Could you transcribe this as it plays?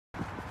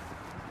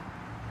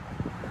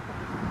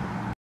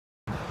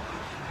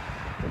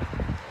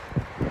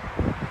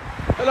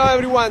Hello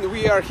everyone,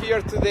 we are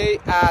here today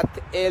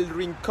at El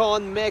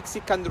Rincon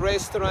Mexican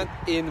restaurant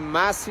in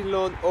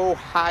Massillon,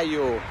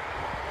 Ohio.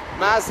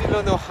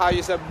 Massillon, Ohio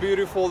is a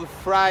beautiful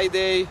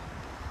Friday.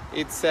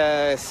 It's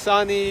a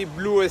sunny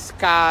blue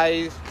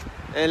skies,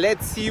 and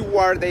let's see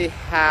what they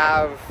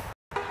have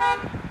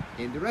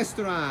in the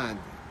restaurant.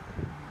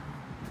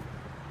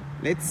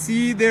 Let's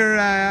see their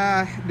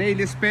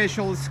daily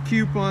specials,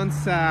 coupons,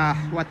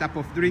 what type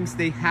of drinks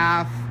they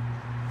have.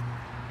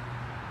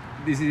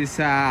 This is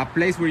a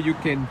place where you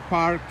can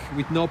park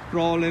with no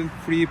problem,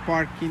 free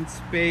parking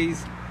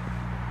space,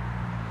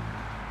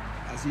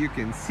 as you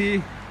can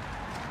see.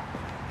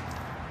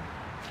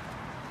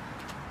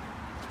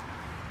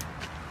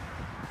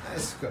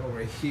 Let's go over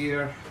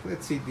here.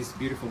 Let's see this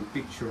beautiful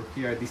picture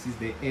here. This is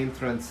the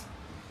entrance.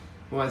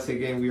 Once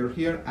again, we are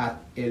here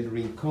at El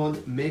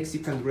Rincon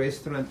Mexican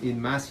restaurant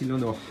in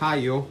Massillon,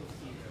 Ohio.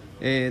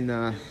 And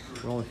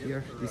well,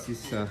 here, this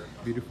is a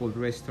beautiful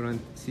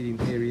restaurant, sitting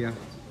area.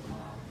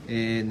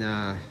 And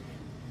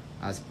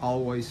as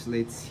always,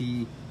 let's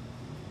see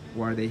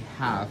what they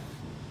have,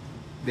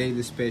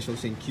 daily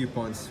specials and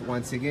coupons.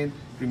 Once again,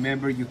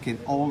 remember, you can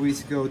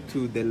always go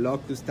to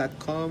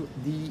delocus.com,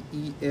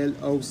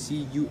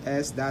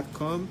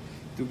 delocus.com,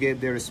 to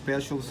get their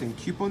specials and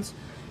coupons.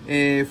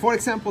 For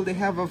example, they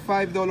have a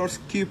 $5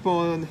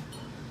 coupon.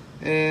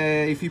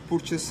 If you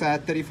purchase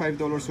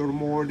 $35 or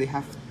more, they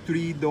have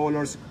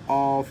 $3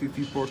 off if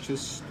you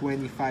purchase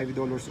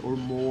 $25 or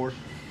more.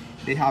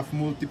 They have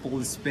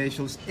multiple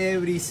specials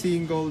every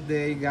single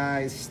day,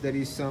 guys. There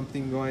is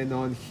something going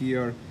on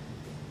here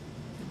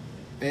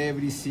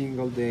every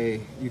single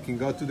day. You can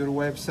go to their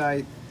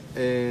website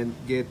and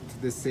get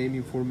the same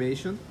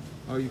information,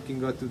 or you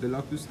can go to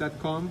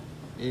delocus.com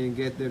and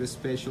get their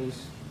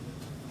specials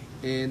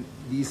and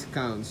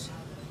discounts.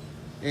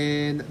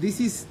 And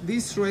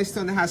this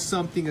restaurant has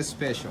something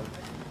special.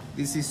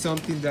 This is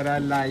something that I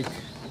like.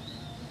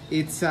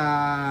 It's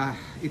a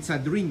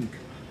drink.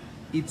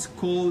 It's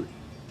called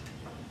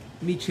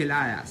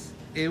Micheladas,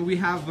 and we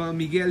have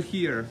Miguel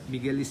here.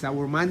 Miguel is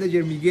our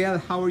manager. Miguel,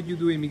 how are you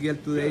doing, Miguel,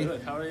 today?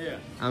 Good. How are you?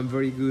 I'm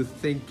very good,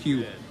 thank you.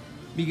 Good.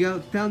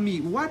 Miguel, tell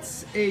me,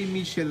 what's a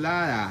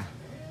Michelada?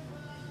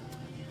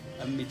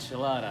 A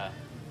Michelada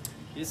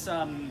is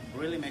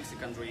really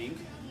Mexican drink.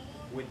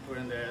 We put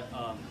in there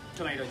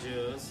tomato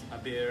juice, a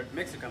beer,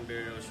 Mexican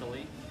beer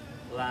usually,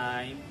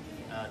 lime,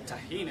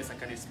 tahini is a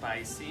kind of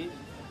spicy,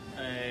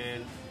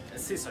 and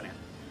seasoning.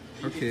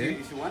 Okay.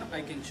 If you want,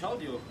 I can show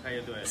you how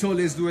you do it. So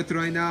let's do it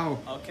right now.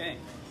 Okay,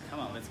 come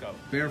on, let's go.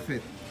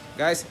 Perfect.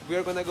 Guys,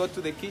 we're gonna go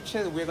to the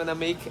kitchen. We're gonna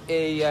make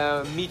a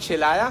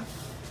Michelada,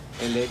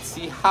 and let's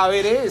see how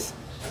it is.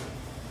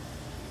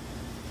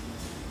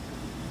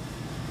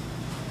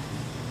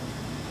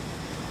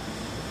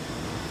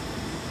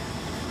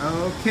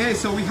 Okay,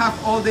 so we have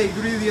all the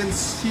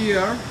ingredients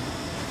here.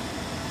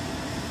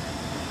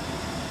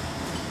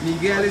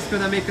 Miguel is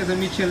gonna make us a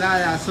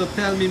Michelada, so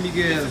tell me,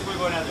 Miguel. This is what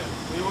we're gonna do.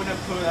 We're gonna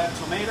put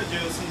tomato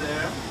juice in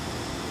there.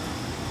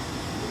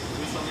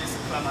 Usually it's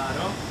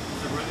clamato.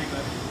 It's really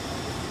good.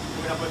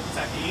 We're gonna put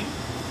tahini.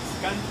 It's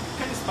kind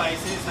of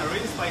spicy. It's not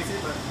really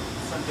spicy, but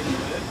something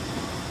good.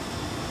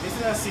 This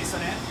is a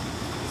seasoning.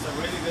 It's a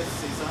really good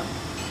season.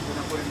 We're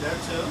gonna put in there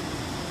too.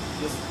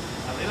 Just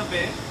a little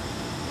bit,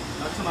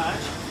 not too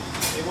much.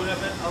 It would have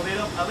been a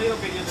little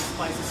bit of the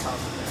spicy sauce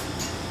in there.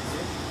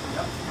 See?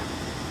 Yep.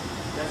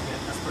 That's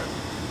good. That's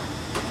perfect.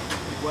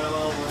 What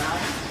about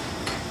lime?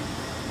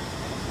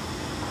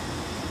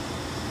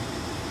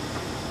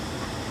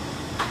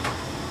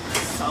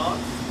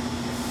 Salt,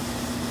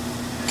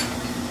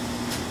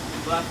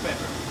 black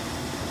pepper,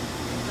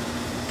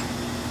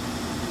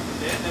 and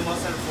then the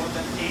most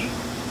important thing,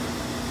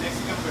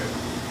 Mexican beer.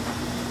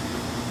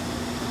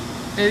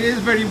 It is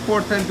very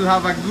important to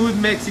have a good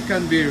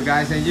Mexican beer,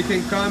 guys, and you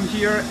can come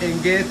here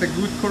and get a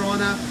good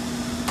Corona,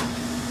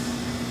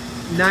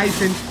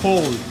 nice and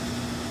cold. A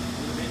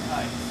little bit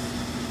ice.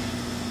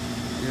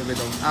 A little bit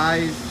of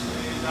ice.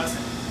 That's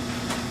it.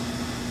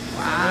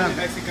 Wow. Really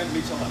Mexican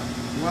Michelada.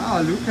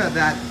 Wow, look at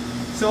that.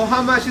 So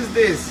how much is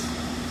this?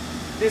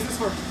 This is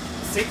for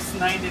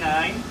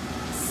 $6.99.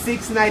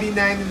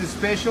 $6.99 in the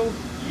special?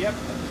 Yep,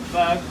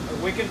 but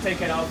we can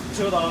take it off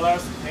 $2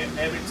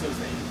 every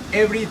Tuesday.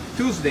 Every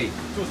Tuesday.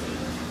 Tuesday.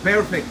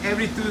 Perfect.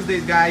 Every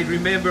Tuesday, guys.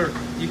 Remember,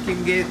 you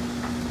can get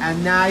a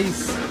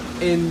nice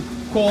and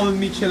cold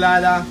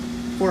Michelada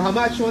for how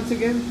much once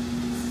again?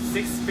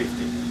 $6.50.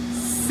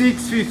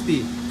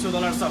 $6.50.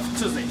 $2 off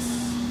Tuesdays.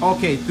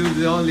 Okay,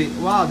 Tuesday only.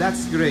 Wow,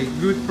 that's great.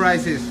 Good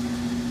prices.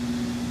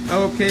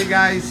 Okay,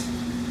 guys.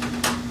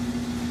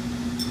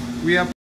 We are